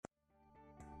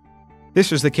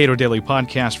This is the Cato Daily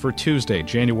Podcast for Tuesday,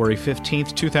 January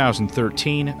 15th,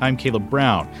 2013. I'm Caleb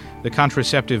Brown. The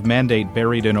contraceptive mandate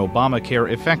buried in Obamacare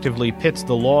effectively pits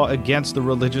the law against the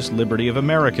religious liberty of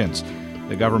Americans.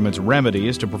 The government's remedy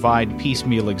is to provide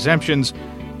piecemeal exemptions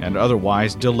and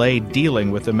otherwise delay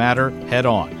dealing with the matter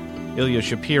head-on. Ilya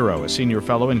Shapiro, a senior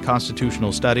fellow in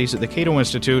constitutional studies at the Cato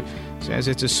Institute, says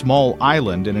it's a small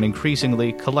island in an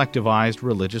increasingly collectivized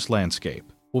religious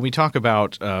landscape. When we talk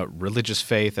about religious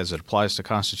faith as it applies to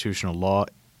constitutional law,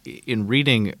 in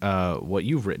reading what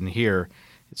you've written here,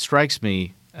 it strikes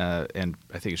me, and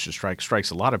I think it should strikes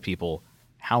a lot of people,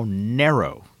 how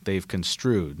narrow they've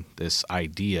construed this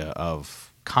idea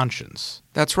of conscience.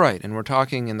 That's right, and we're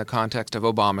talking in the context of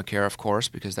Obamacare, of course,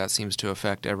 because that seems to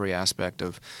affect every aspect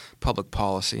of public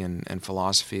policy and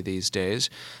philosophy these days.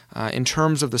 In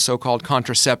terms of the so-called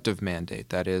contraceptive mandate,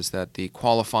 that is, that the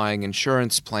qualifying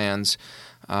insurance plans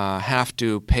have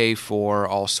to pay for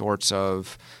all sorts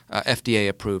of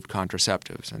FDA-approved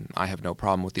contraceptives. And I have no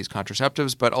problem with these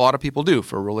contraceptives, but a lot of people do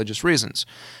for religious reasons.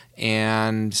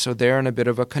 And so they're in a bit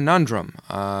of a conundrum.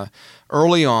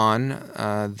 Early on,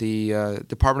 the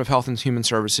Department of Health and Human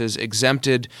Services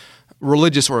exempted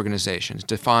religious organizations,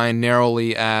 defined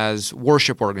narrowly as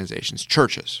worship organizations,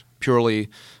 churches, purely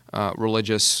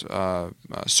religious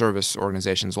service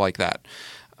organizations like that.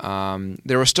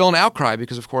 There was still an outcry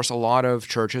because, of course, a lot of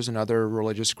churches and other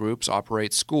religious groups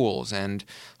operate schools and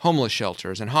homeless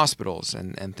shelters and hospitals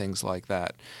and things like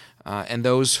that. And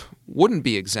those wouldn't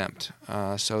be exempt.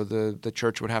 So the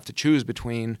church would have to choose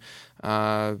between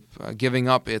giving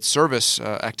up its service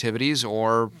activities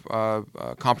or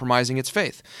compromising its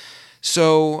faith.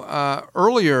 So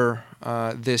earlier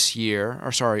last year,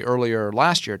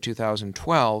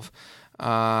 2012,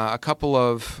 a couple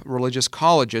of religious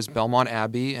colleges, Belmont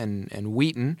Abbey and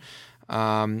Wheaton,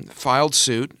 filed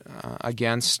suit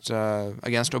against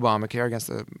Obamacare, against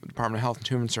the Department of Health and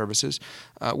Human Services,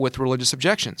 with religious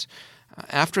objections.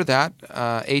 After that,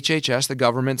 HHS, the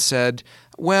government, said,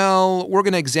 well, we're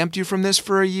going to exempt you from this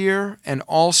for a year, and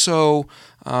also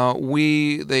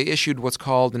they issued what's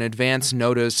called an advance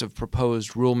notice of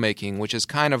proposed rulemaking, which is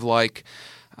kind of like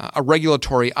a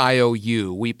regulatory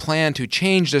IOU. We plan to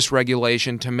change this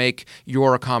regulation to make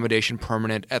your accommodation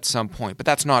permanent at some point, but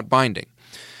that's not binding.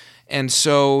 And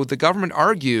so the government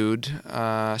argued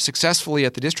successfully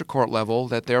at the district court level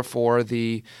that therefore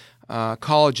the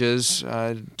colleges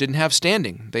didn't have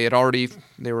standing. They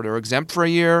were exempt for a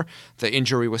year, the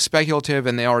injury was speculative,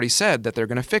 and they already said that they're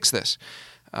going to fix this.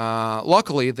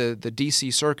 Luckily, the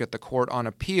D.C. Circuit, the Court on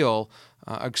Appeal,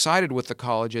 sided with the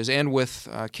colleges and with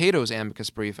Cato's amicus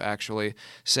brief, actually,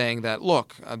 saying that,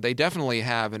 look, they definitely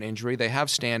have an injury. They have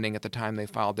standing at the time they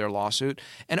filed their lawsuit.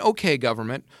 And okay,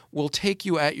 government, we'll take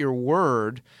you at your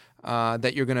word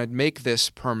that you're going to make this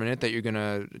permanent, that you're going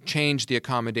to change the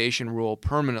accommodation rule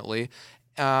permanently,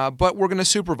 but we're going to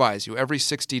supervise you. Every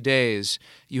 60 days,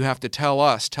 you have to tell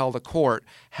the court,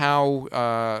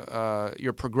 how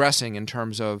you're progressing in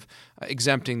terms of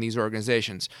exempting these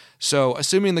organizations. So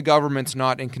assuming the government's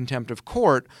not in contempt of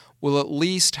court, we'll at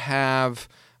least have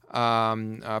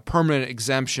permanent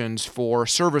exemptions for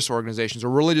service organizations or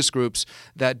religious groups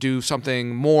that do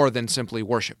something more than simply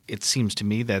worship. It seems to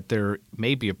me that there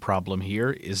may be a problem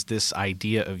here is this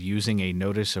idea of using a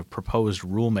notice of proposed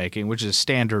rulemaking, which is a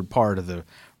standard part of the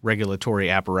regulatory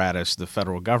apparatus, the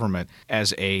federal government,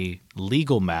 as a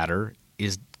legal matter.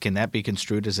 Can that be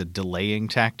construed as a delaying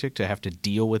tactic to have to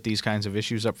deal with these kinds of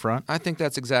issues up front? I think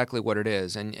that's exactly what it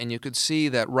is. And you could see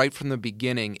that right from the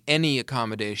beginning, any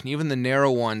accommodation, even the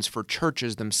narrow ones for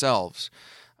churches themselves,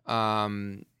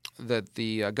 that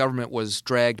the government was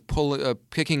dragged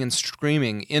kicking and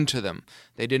screaming into them.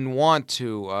 They didn't want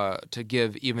to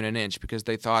give even an inch because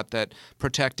they thought that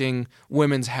protecting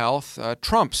women's health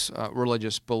trumps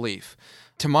religious belief.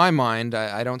 To my mind,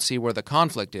 I don't see where the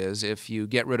conflict is. If you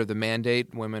get rid of the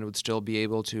mandate, women would still be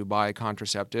able to buy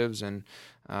contraceptives and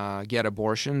get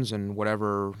abortions and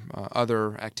whatever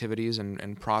other activities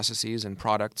and processes and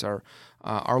products are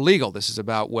legal. This is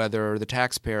about whether the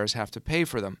taxpayers have to pay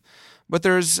for them. But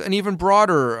there's an even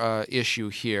broader issue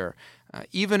here.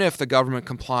 Even if the government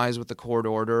complies with the court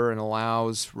order and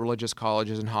allows religious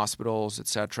colleges and hospitals,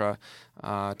 etc.,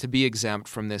 to be exempt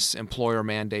from this employer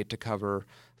mandate to cover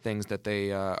things that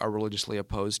they are religiously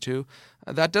opposed to,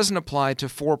 that doesn't apply to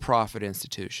for-profit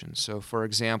institutions. So, for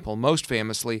example, most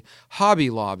famously, Hobby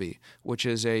Lobby, which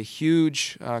is a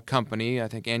huge company, I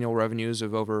think annual revenues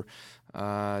of over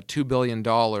 $2 billion,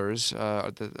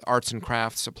 the arts and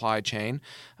crafts supply chain,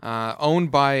 owned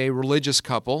by a religious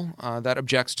couple that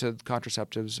objects to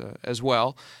contraceptives as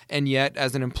well. And yet,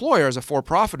 as an employer, as a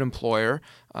for-profit employer,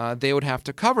 they would have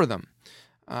to cover them.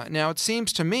 Now, it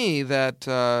seems to me that,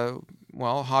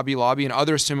 Hobby Lobby and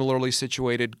other similarly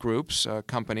situated groups,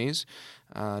 companies,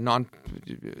 not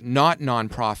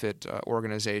nonprofit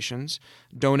organizations,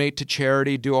 donate to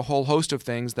charity, do a whole host of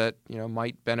things that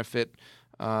might benefit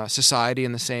society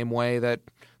in the same way that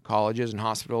colleges and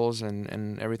hospitals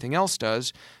and everything else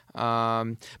does.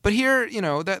 But here,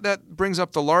 that brings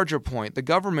up the larger point. The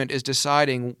government is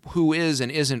deciding who is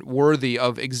and isn't worthy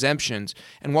of exemptions.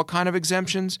 And what kind of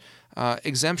exemptions?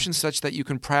 Exemptions such that you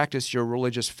can practice your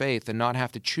religious faith and not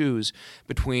have to choose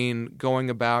between going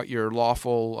about your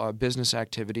lawful business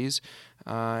activities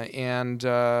and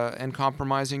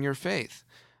compromising your faith.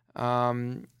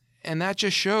 And that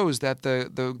just shows that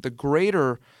the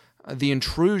greater the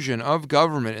intrusion of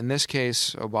government, in this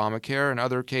case Obamacare, in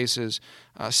other cases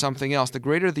something else, the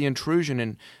greater the intrusion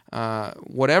in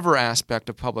whatever aspect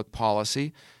of public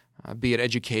policy, be it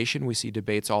education, we see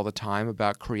debates all the time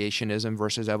about creationism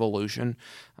versus evolution,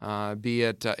 be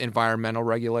it environmental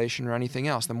regulation or anything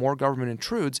else. The more government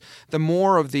intrudes, the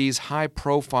more of these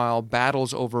high-profile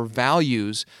battles over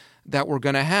values that we're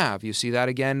going to have. You see that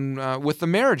again with the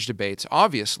marriage debates,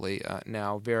 obviously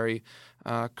now very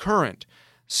current.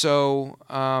 So,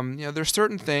 there's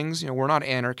certain things, we're not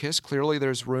anarchists. Clearly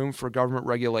there's room for government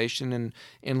regulation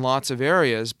in lots of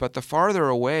areas, but the farther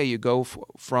away you go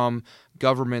from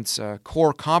government's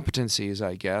core competencies,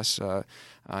 I guess,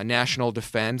 national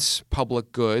defense,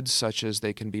 public goods, such as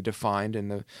they can be defined in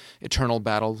the eternal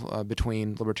battle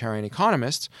between libertarian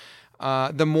economists,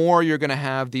 the more you're going to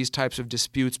have these types of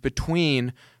disputes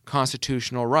between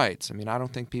constitutional rights. I mean, I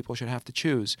don't think people should have to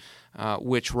choose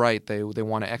which right they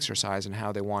want to exercise and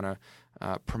how they want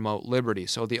to promote liberty.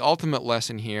 So the ultimate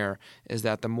lesson here is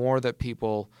that the more that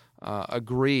people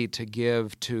agree to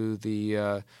give to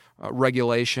the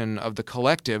regulation of the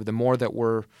collective, the more that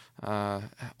we're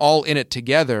all in it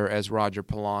together, as Roger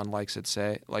Pilon likes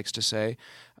to say,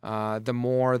 the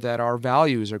more that our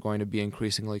values are going to be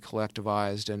increasingly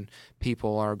collectivized and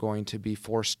people are going to be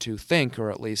forced to think,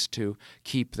 or at least to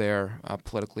keep their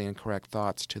politically incorrect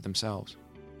thoughts to themselves.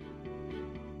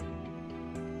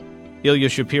 Ilya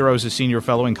Shapiro is a senior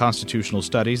fellow in constitutional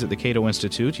studies at the Cato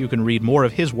Institute. You can read more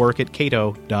of his work at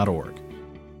cato.org.